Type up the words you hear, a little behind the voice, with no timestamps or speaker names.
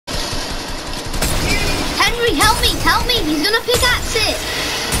Henry, help me, he's gonna pickaxe it.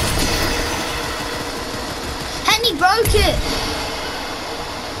 Henry broke it.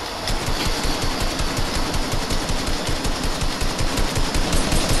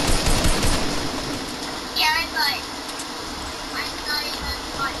 Yeah, I know.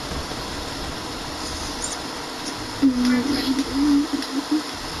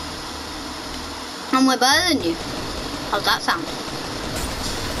 And we're better than you. How's that sound?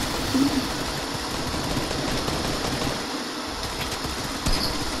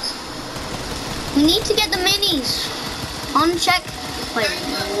 We need to get the minis. On check. Wait,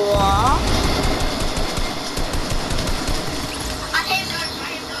 what?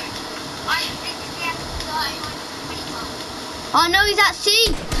 Oh no, he's at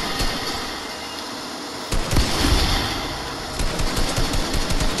sea.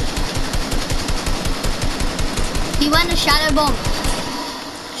 He went a shadow bomb.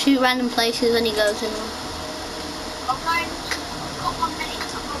 Shoot random places when he goes in one. Okay, got 1 minute.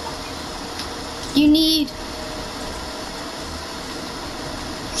 You need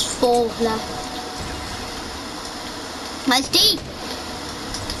 4 left. Nice D.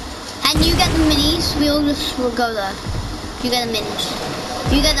 And you get the minis. We'll go there. You get the minis.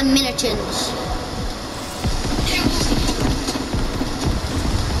 You get the miniatures.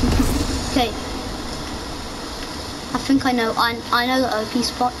 Okay. I think I know. I know the OP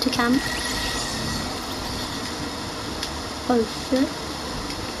spot to camp. Oh shit.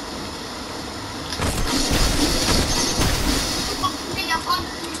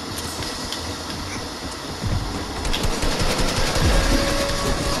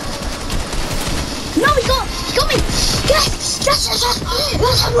 No, he got me! Yes! Yes,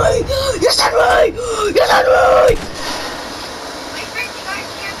 Henry! Yes, Henry! Yes, Henry!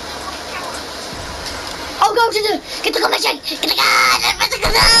 Oh, go to get the connection! Get the gun!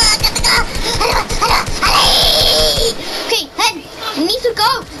 Okay, Hen, we need to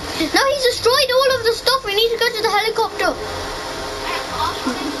go. No, he's destroyed all of the stuff. We need to go to the helicopter.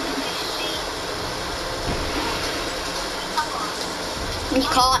 You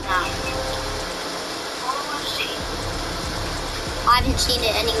can't now. I haven't seen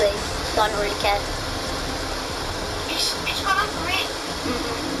it anyway, so I don't really care. It's got a rift.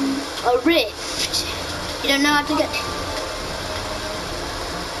 A rift? You don't know how to get...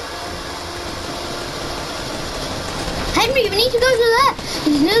 Henry, we need to go to there.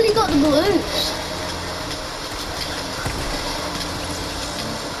 He's nearly got the balloons.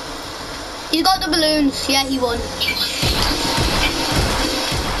 He's got the balloons. Yeah, he won.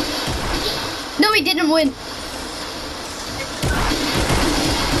 No, he didn't win.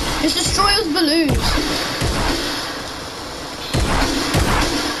 Just destroy those balloons.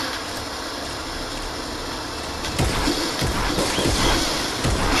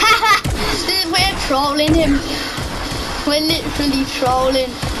 Haha! We're trolling him. We're literally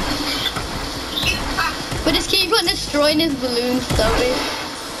trolling. We just keep on destroying his balloons, don't we?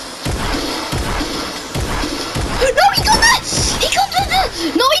 No, he got that! He got that!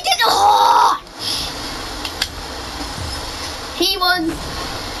 No, he didn't! Oh! He won.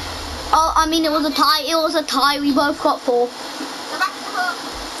 Oh, I mean, it was a tie. It was a tie. We both got 4.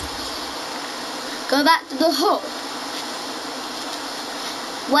 Go back to the hook.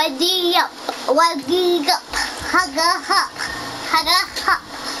 Weddy up. Weddy up. Hugga hop. Hugga hop.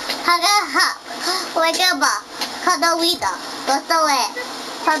 Hugga hop. Wigga ba. Kadawida. Got away.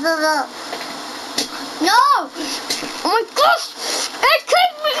 No! Oh my gosh! It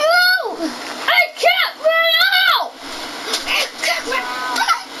kicked me out! It kicked me out! It kicked me out!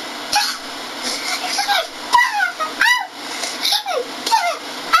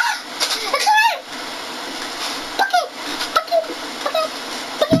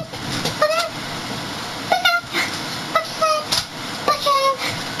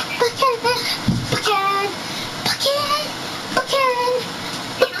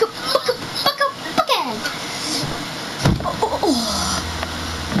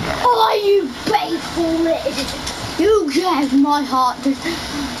 You gave my heart just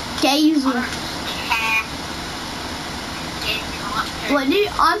gazing.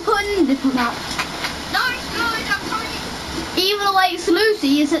 I'm putting this one out. No, it's good, I'm sorry. Even the way it's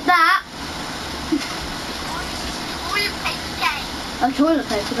Lucy, is it that? Toilet paper game. A toilet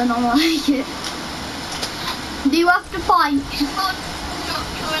paper, then I like it. Do you have to fight? It's called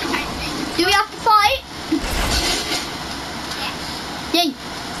toilet paper. Do we have to fight? Yes. Yay.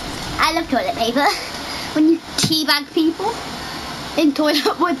 I love toilet paper. When you teabag people in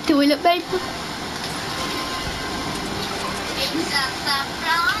toilet with toilet paper. It's a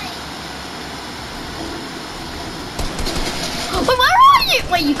surprise. Wait, where are you?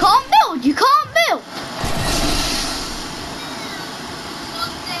 Wait, you can't build. You can't build.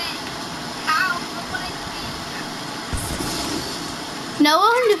 No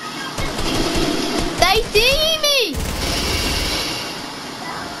one. They see me.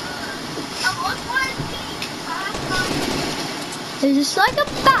 There's just like a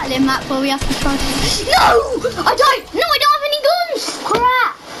battling map where we have to try. No! I don't! No, I don't have any guns!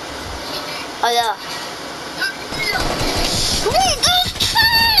 Crap! Oh, yeah. Wait, there's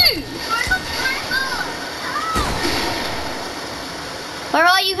two! Where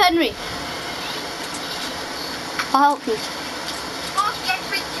are you, Henry? I'll help you.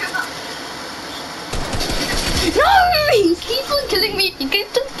 No! He keeps on killing me. He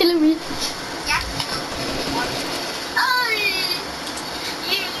keeps on killing me.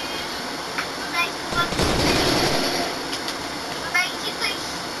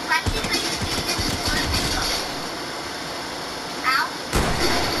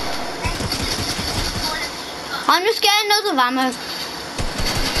 I'm just getting loads of ammo.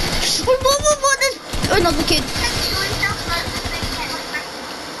 What? There's another kid.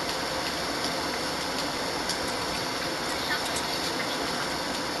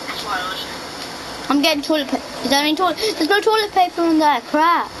 I'm getting toilet paper. Is there any toilet? There's no toilet paper in there.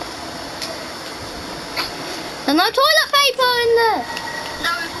 Crap. There's no toilet paper in there.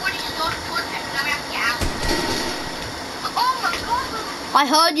 No, we've already stored toilet paper. Now we have to get out. Oh my god. I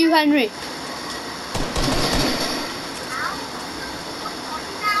heard you, Henry.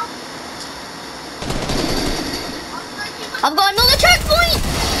 I've got another checkpoint!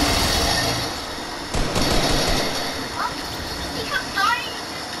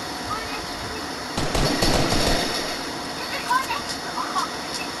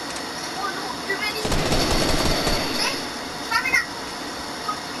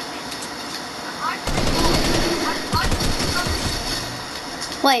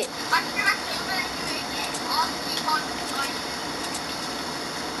 Wait.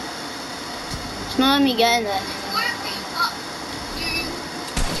 It's not me getting there.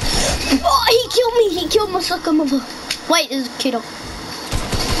 Oh, he killed me! He killed my sucker mother. Wait, there's a kid up.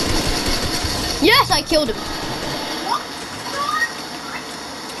 Yes, I killed him.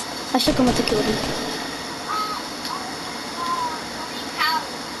 I sucker mother killed him.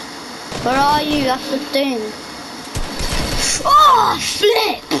 Where are you? That's the thing. Oh,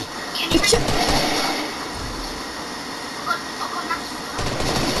 flip!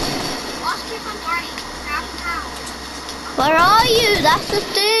 Where are you? That's the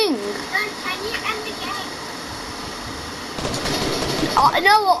thing. Can you end the game?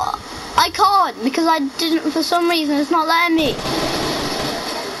 No, I can't because I didn't. For some reason, it's not letting me.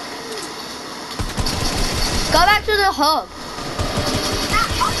 Go back to the hub.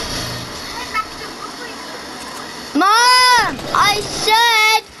 Mom, I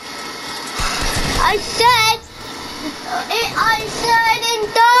said in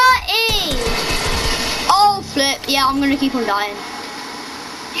 30. Oh, flip. Yeah, I'm gonna keep on dying.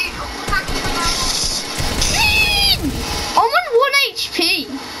 I'm on 1 HP.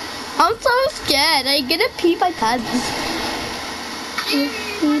 I'm so scared. I'm gonna pee my pants.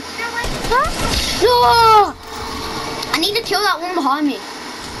 No! I need to kill that one behind me.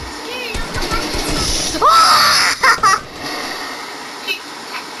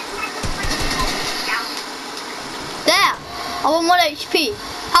 There. I'm on 1 HP.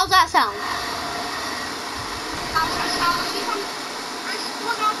 How's that sound?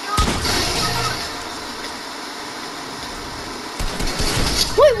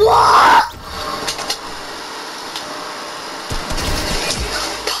 Wait, what?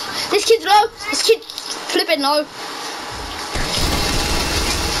 This kid's low. This kid's flipping low.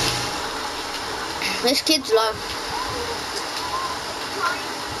 This kid's low.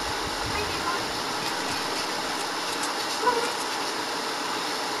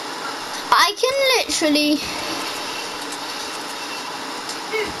 I can literally...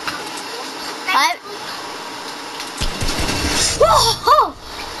 Oh!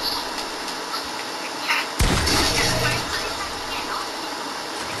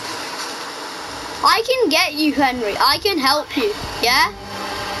 I can get you, Henry. I can help you. Yeah?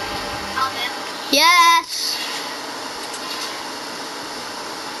 Yes.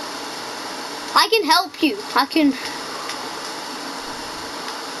 I can help you. I can.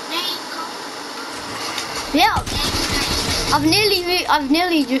 Yeah. I've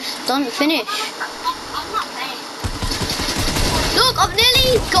nearly just done finished. Look, I've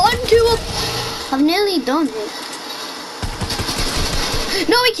nearly gone to a. I've nearly done it.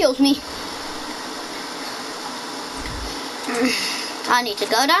 No, he kills me. I need to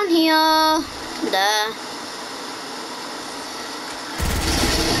go down here. There.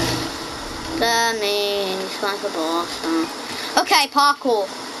 There means like a boss. Okay, parkour.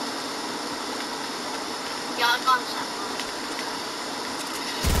 Yeah, I've gone so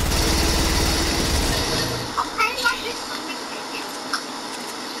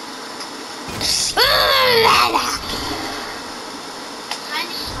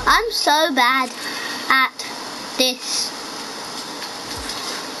I'm so bad at this.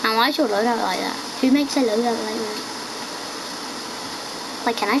 And why is your loadout like that? Who makes a loadout like that?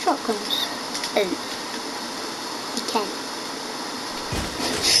 Like, can I drop guns? Oh, you can.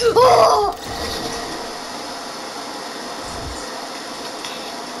 Oh!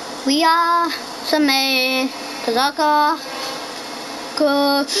 We are some Kazaka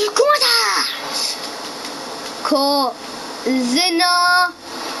Ko Zina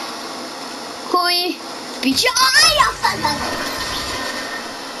Hui Beach.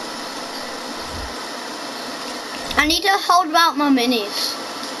 I need to hold out my minis.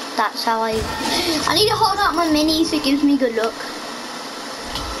 That's how I need to hold out my minis. It gives me good luck.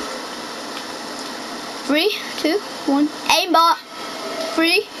 3, 2, 1, aimbot.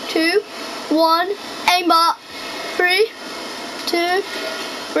 3, 2, 1, aimbot. 3, 2,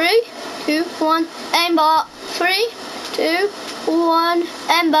 3, 2, 1, aimbot. 3, 2, 1,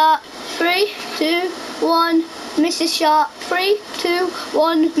 aimbot. 3, 2, 1, miss this shot. 3, 2,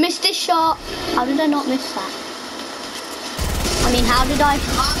 1, miss this shot. How did I not miss that? I mean, how did I?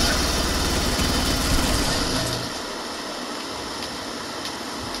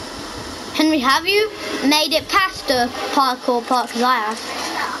 Henry, have you made it past the parkour part? Because I have.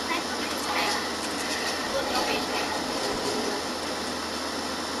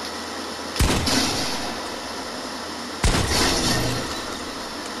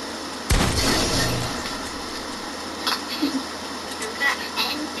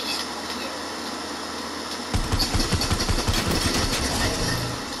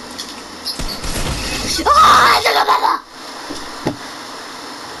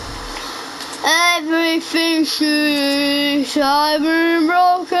 Everything she's I've been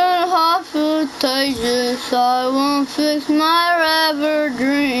broken, half contagious. I won't fix my ever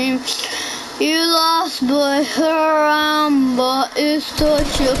dream. You lost but around, but it's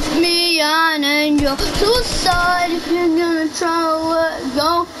touch of me and angel. Suicide if you're gonna try to let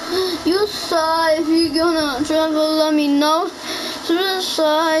go. You sigh if you're gonna try to let me know.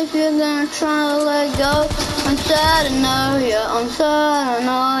 Suicide if you're gonna try to let go. I'm sad to know you, I'm sad to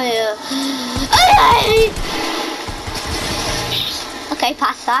know you. Okay,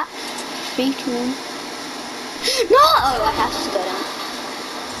 past that. 3, 2, 1. No! Oh, I have to go down.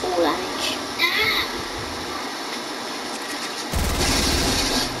 Full damage.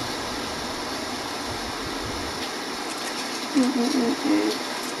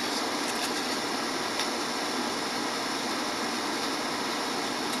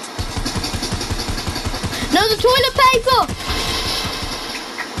 No, the toilet paper!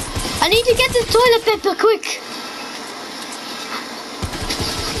 I need to get the toilet paper quick!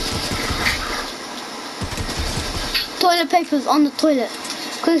 Toilet paper's on the toilet.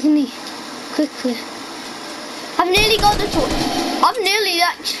 Quickly. Quickly. I've nearly got the toilet.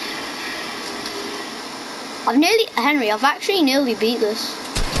 Henry, I've actually nearly beat this.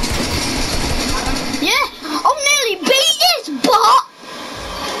 Yeah, I've nearly beat this bot!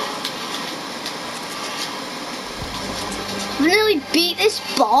 I've nearly beat this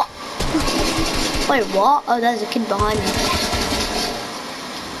bot. Wait, what? Oh, there's a kid behind me.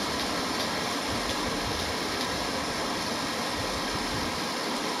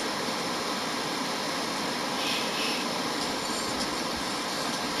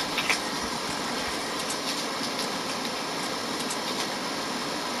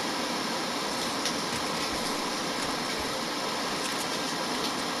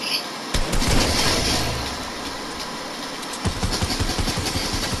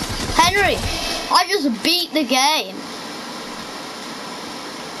 Henry, I just beat the game.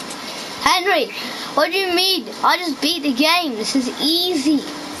 Henry, what do you mean? I just beat the game. This is easy.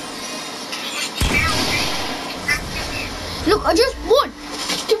 Look, I just won.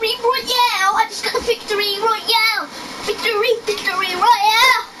 Victory Royale. I just got the Victory Royale. Victory, Victory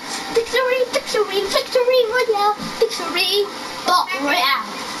Royale. Victory, Victory, Victory Royale. Victory, Bot Royale.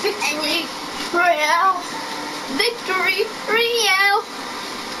 Victory Royale. Victory Royale.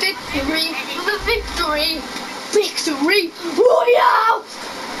 Victory, the victory, Victory Royale!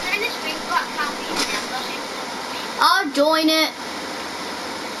 I'll join it.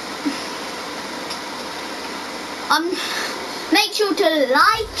 Make sure to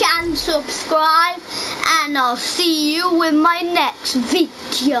like and subscribe, and I'll see you in my next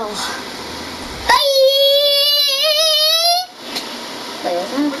video. Bye!